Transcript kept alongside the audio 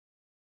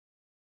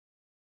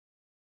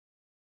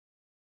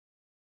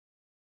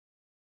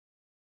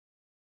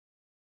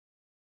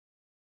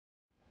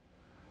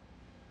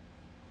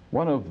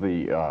One of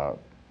the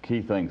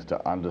key things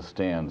to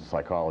understand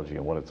psychology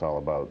and what it's all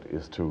about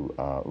is to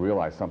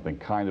realize something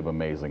kind of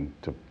amazing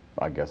to,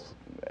 I guess,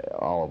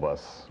 all of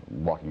us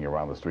walking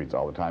around the streets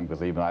all the time,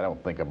 because even I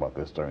don't think about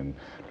this during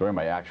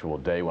my actual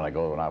day when I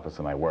go to an office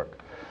and I work.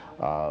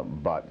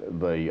 But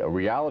the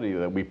reality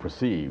that we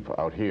perceive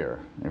out here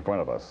in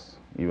front of us,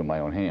 even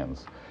my own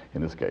hands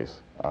in this case,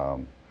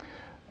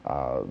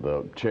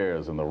 the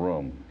chairs in the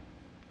room,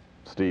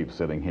 Steve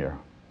sitting here.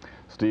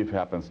 Steve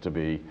happens to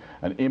be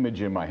an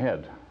image in my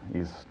head.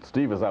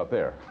 Steve is out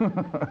there.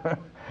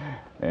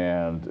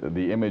 And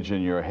the image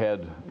in your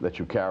head that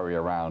you carry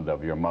around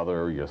of your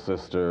mother, your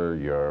sister,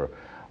 your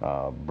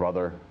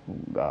brother,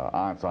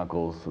 aunts,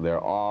 uncles,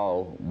 they're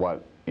all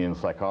what in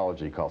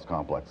psychology calls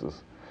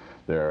complexes.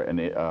 They're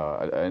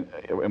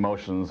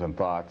emotions and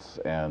thoughts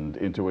and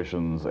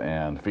intuitions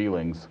and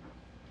feelings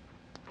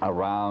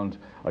around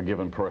a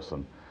given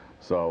person.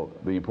 So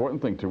the important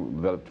thing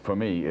for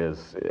me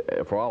is,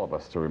 for all of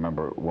us to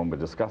remember when we're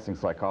discussing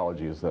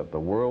psychology, is that the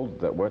world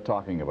that we're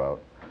talking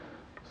about,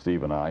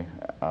 Steve and I,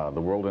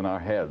 the world in our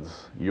heads,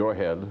 your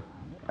head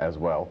as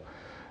well,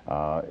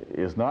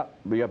 is not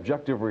the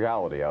objective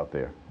reality out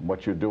there.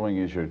 What you're doing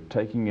is you're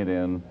taking it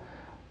in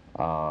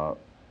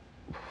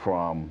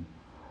from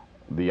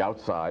the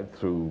outside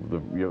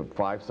through your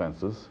five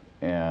senses,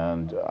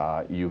 and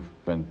you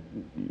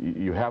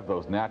have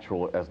those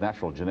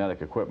natural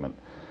genetic equipment.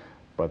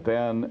 But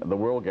then the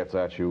world gets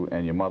at you,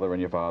 and your mother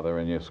and your father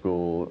and your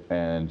school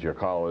and your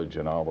college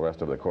and all the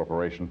rest of the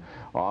corporation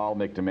all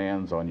make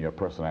demands on your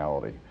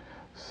personality.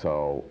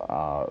 So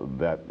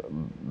that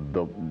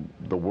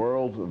the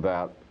world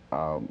that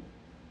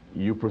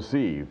you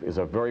perceive is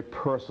a very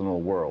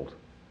personal world.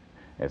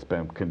 It's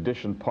been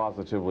conditioned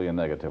positively and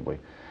negatively.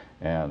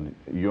 And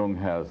Jung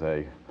has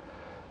a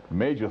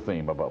major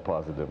theme about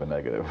positive and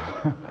negative.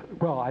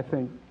 Well, I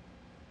think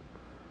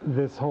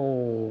this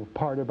whole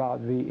part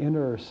about the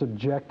inner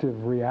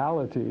subjective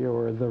reality,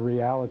 or the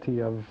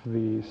reality of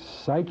the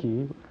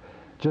psyche,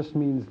 just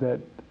means that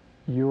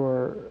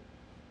your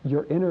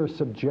inner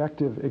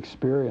subjective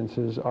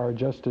experiences are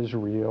just as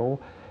real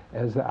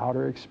as the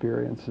outer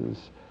experiences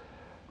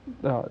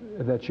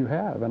that you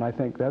have. And I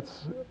think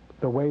that's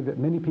the way that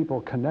many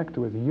people connect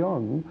with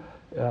Jung,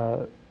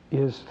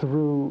 is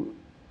through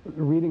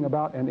reading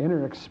about an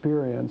inner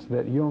experience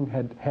that Jung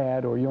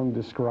had or Jung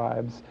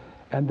describes,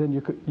 and then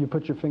you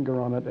put your finger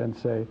on it and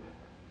say,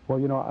 well,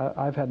 you know,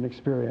 I've had an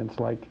experience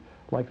like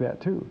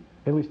that too.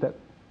 At least that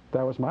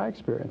was my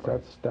experience.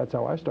 Right. That's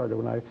how I started.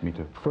 When I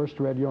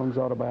first read Jung's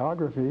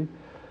autobiography,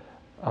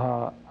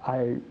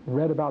 I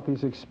read about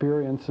these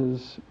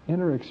experiences,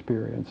 inner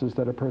experiences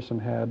that a person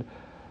had,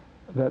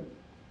 that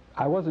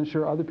I wasn't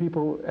sure other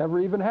people ever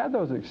even had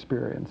those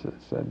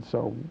experiences. And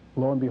so,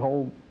 lo and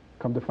behold,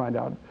 come to find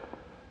out,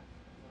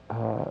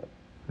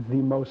 the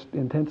most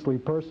intensely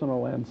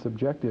personal and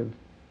subjective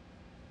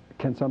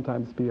can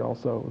sometimes be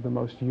also the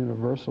most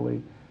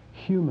universally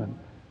human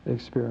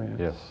experience.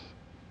 Yes.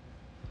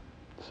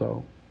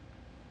 So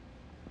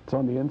it's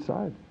on the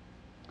inside.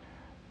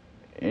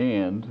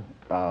 And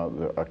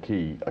a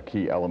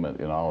key element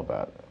in all of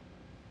that,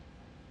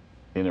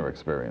 inner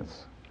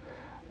experience.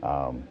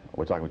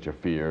 We're talking about your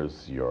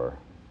fears, your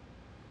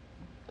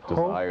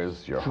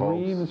desires, your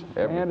dreams, hopes,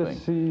 everything.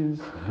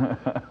 fantasies.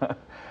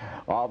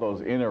 All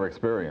those inner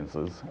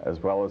experiences, as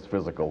well as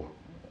physical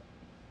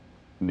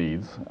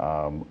needs,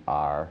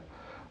 are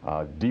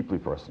deeply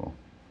personal.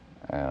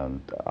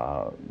 And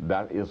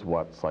that is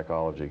what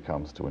psychology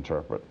comes to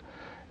interpret.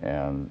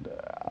 And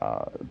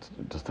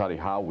to study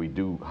how we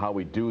do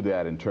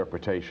that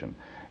interpretation,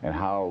 and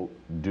how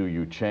do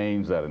you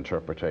change that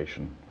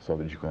interpretation so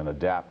that you can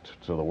adapt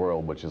to the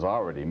world which has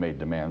already made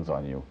demands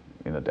on you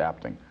in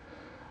adapting.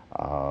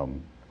 Our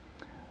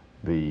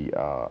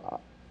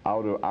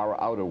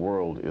outer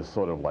world is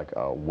sort of like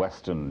a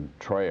Western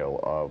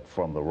trail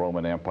from the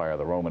Roman Empire,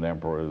 the Roman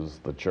emperors,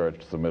 the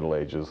church, the Middle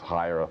Ages,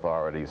 higher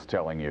authorities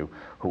telling you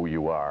who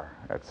you are,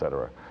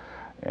 etc.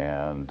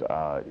 And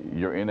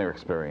your inner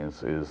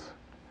experience is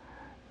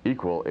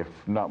equal, if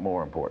not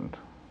more important.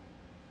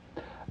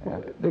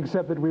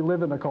 Except that we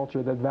live in a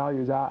culture that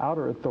values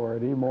outer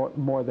authority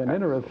more than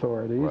inner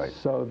authority, right.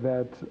 So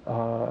that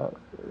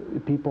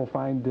people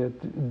find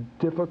it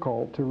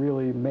difficult to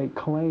really make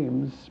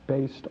claims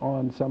based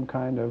on some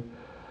kind of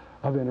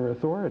inner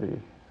authority,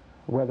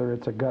 whether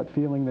it's a gut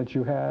feeling that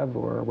you have,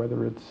 or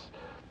whether it's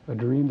a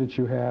dream that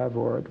you have,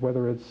 or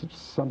whether it's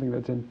something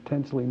that's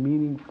intensely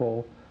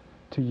meaningful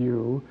to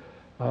you.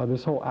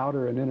 This whole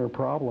outer and inner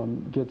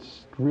problem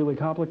gets really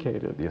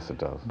complicated. Yes, it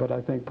does. But I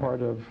think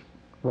part of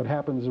what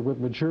happens with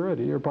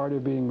maturity, or part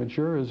of being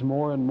mature, is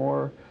more and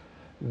more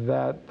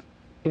that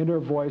inner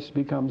voice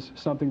becomes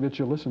something that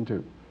you listen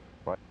to.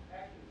 Right.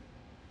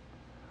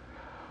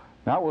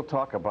 Now we'll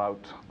talk about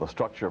the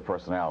structure of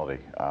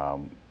personality.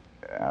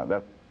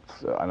 That's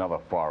another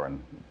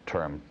foreign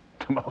term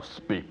to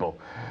most people.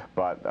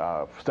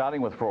 But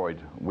starting with Freud,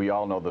 we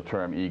all know the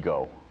term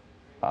ego.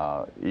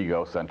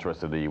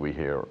 Egocentricity, we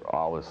hear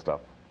all this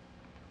stuff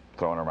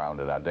thrown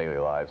around in our daily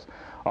lives,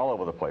 all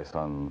over the place,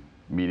 on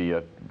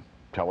media,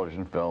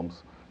 television,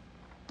 films.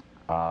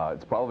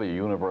 It's probably a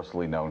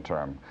universally known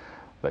term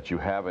that you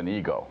have an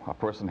ego. A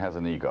person has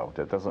an ego.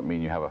 That doesn't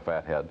mean you have a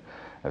fat head,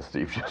 as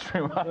Steve just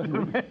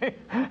reminded me.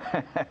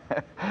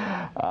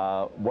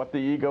 What the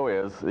ego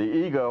is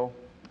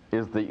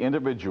the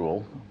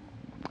individual,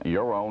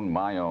 your own,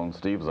 my own,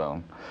 Steve's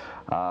own,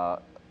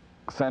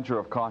 center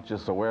of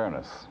conscious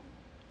awareness.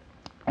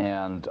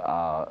 And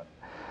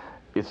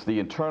it's the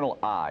internal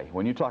I.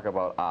 When you talk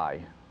about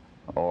I,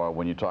 or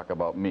when you talk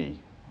about me,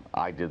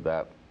 I did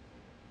that,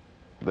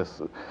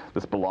 this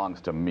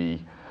belongs to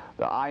me.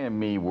 The I and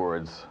me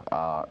words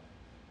are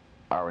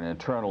an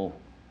internal,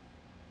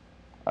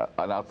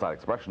 an outside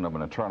expression of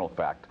an internal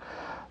fact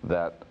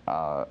that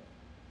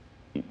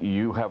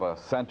you have a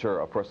center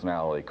of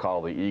personality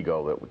called the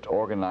ego that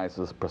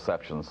organizes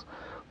perceptions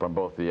from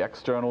both the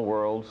external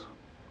world,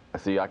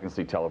 I can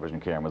see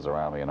television cameras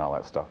around me and all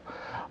that stuff,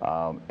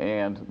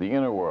 and the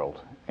inner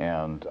world.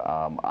 And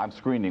I'm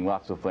screening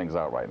lots of things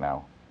out right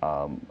now,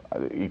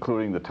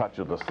 including the touch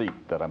of the seat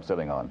that I'm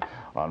sitting on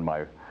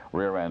my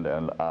rear end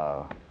and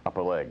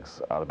upper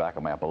legs, the back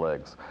of my upper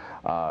legs.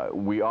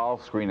 We all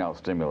screen out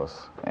stimulus,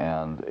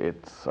 and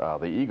it's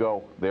the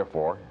ego,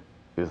 therefore,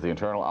 is the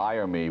internal I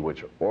or me,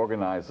 which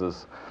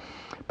organizes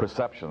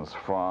perceptions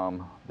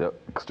from the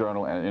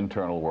external and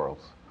internal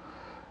worlds.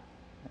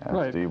 And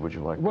Right. Steve, would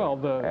you like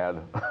to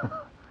add?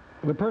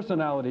 The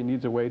personality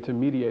needs a way to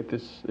mediate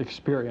this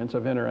experience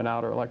of inner and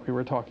outer, like we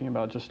were talking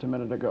about just a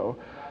minute ago.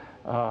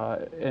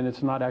 And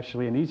it's not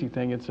actually an easy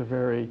thing. It's a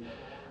very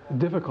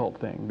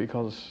difficult thing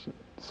because,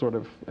 sort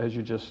of, as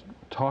you just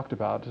talked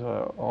about,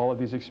 all of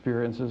these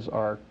experiences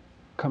are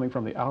coming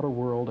from the outer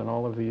world, and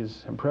all of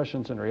these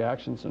impressions and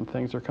reactions and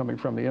things are coming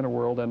from the inner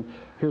world. And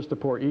here's the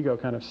poor ego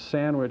kind of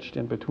sandwiched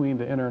in between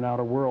the inner and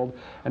outer world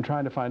and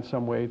trying to find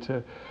some way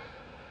to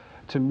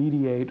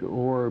mediate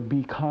or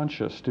be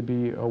conscious, to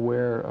be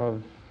aware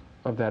of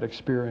that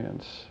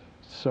experience.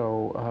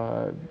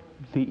 So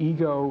the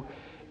ego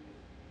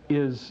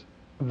is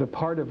the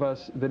part of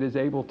us that is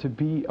able to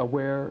be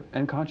aware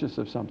and conscious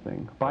of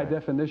something. By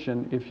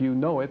definition, if you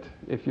know it,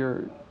 if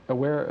you're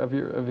aware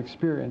of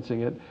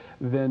experiencing it,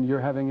 then you're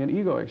having an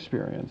ego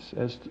experience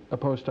as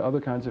opposed to other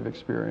kinds of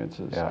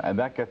experiences. Yeah, and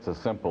that gets as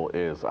simple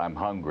as I'm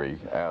hungry,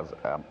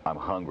 I'm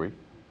hungry.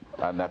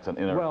 And that's an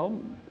inner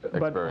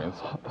experience.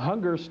 But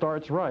hunger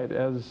starts right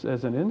as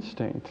an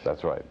instinct.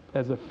 That's right.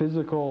 As a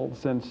physical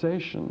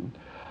sensation.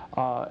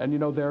 And you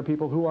know, there are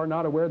people who are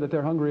not aware that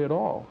they're hungry at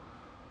all.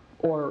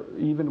 Or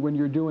even when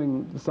you're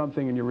doing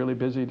something and you're really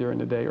busy during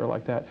the day or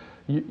like that,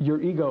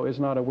 your ego is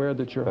not aware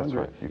that you're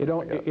hungry. Right.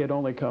 It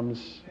only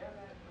comes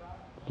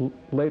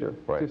later.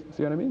 Right.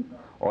 See what I mean?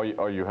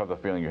 Or you have the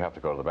feeling you have to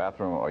go to the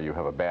bathroom, or you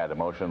have a bad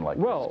emotion like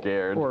you're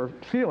scared. Or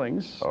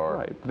feelings.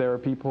 Right. There are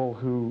people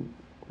who,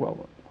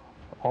 well,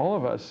 all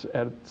of us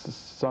at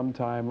some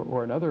time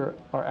or another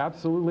are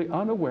absolutely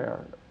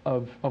unaware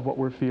of what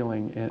we're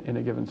feeling in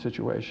a given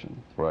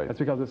situation. Right. That's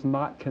because it's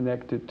not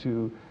connected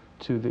to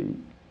the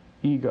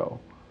ego.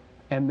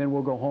 And then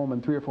we'll go home,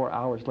 and 3 or 4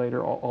 hours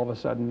later, all of a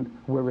sudden,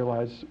 we'll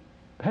realize,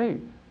 hey,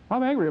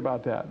 I'm angry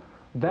about that.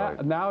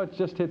 Now it's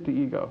just hit the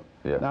ego.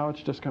 Yes. Now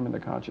it's just come into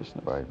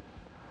consciousness. Right.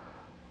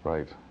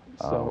 Right.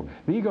 So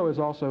the ego is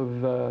also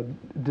the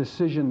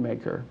decision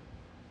maker.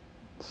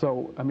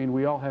 So, I mean,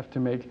 we all have to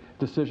make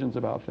decisions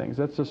about things.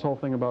 That's this whole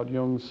thing about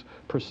Jung's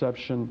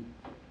perception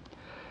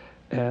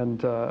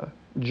and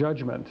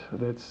judgment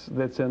that's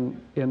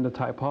in the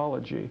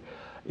typology.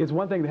 It's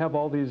one thing to have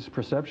all these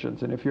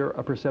perceptions, and if you're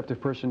a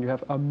perceptive person, you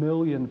have a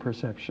million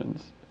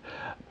perceptions.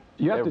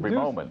 You have every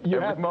moment.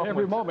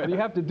 Every moment. You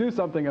have to do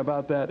something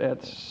about that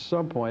at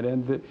some point,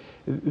 and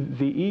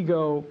the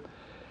ego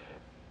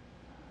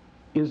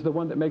is the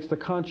one that makes the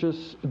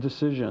conscious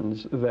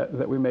decisions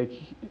that we make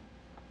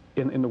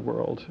in the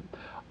world.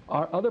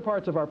 Our other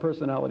parts of our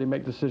personality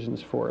make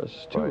decisions for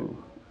us too,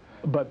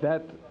 right. But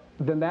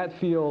then that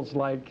feels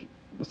like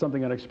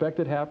something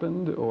unexpected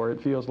happened, or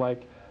it feels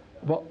like,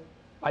 well,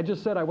 I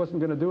just said I wasn't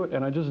going to do it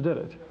and I just did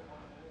it.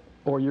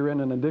 Or you're in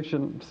an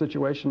addiction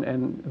situation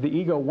and the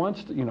ego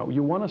wants to,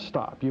 you want to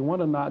stop, you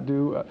want to not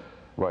do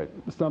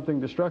something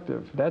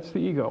destructive. That's the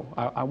ego.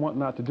 I want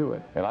not to do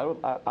it. And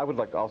I would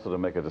like also to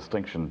make a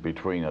distinction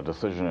between a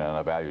decision and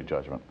a value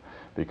judgment,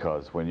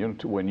 because when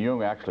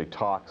Jung actually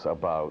talks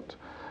about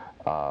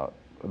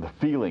the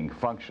feeling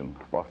function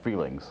or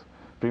feelings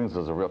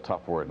is a real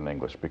tough word in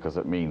English because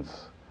it means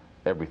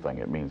everything.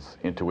 It means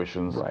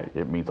intuitions. Right.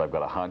 It means I've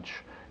got a hunch.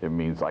 It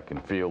means I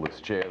can feel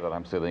this chair that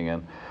I'm sitting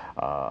in.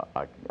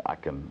 I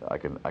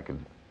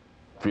can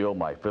feel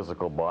my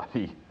physical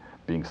body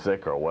being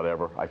sick or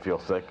whatever. I feel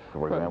sick,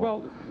 for example.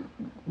 Well,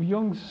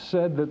 Jung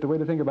said that the way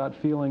to think about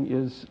feeling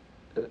is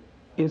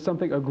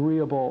something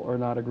agreeable or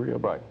not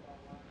agreeable. Right.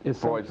 Is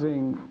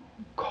something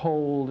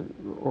cold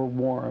or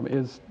warm?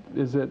 Is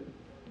it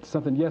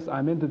something, yes,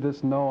 I'm into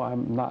this, no,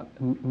 I'm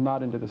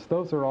not into this?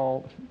 Those are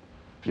all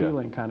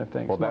feeling kind of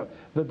things. Well, now,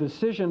 the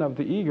decision of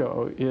the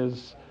ego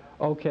is,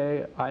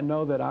 okay, I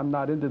know that I'm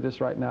not into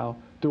this right now.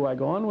 Do I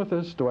go on with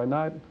this? Do I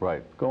not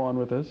go on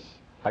with this?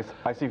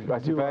 I see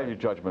value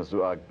judgments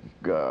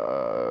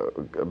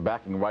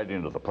backing right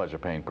into the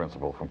pleasure-pain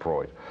principle from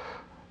Freud.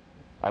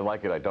 I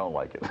like it, I don't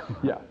like it.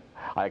 Yeah.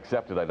 I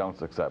accept it, I don't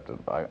accept it.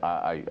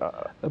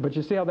 But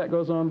you see how that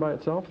goes on by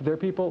itself? There are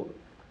people,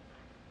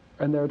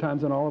 and there are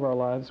times in all of our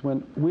lives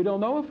when we don't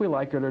know if we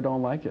like it or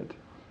don't like it.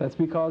 That's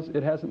because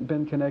it hasn't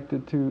been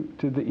connected to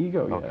the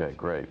ego yet. Okay,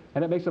 great.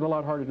 And it makes it a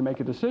lot harder to make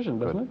a decision,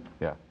 doesn't it?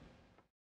 Yeah.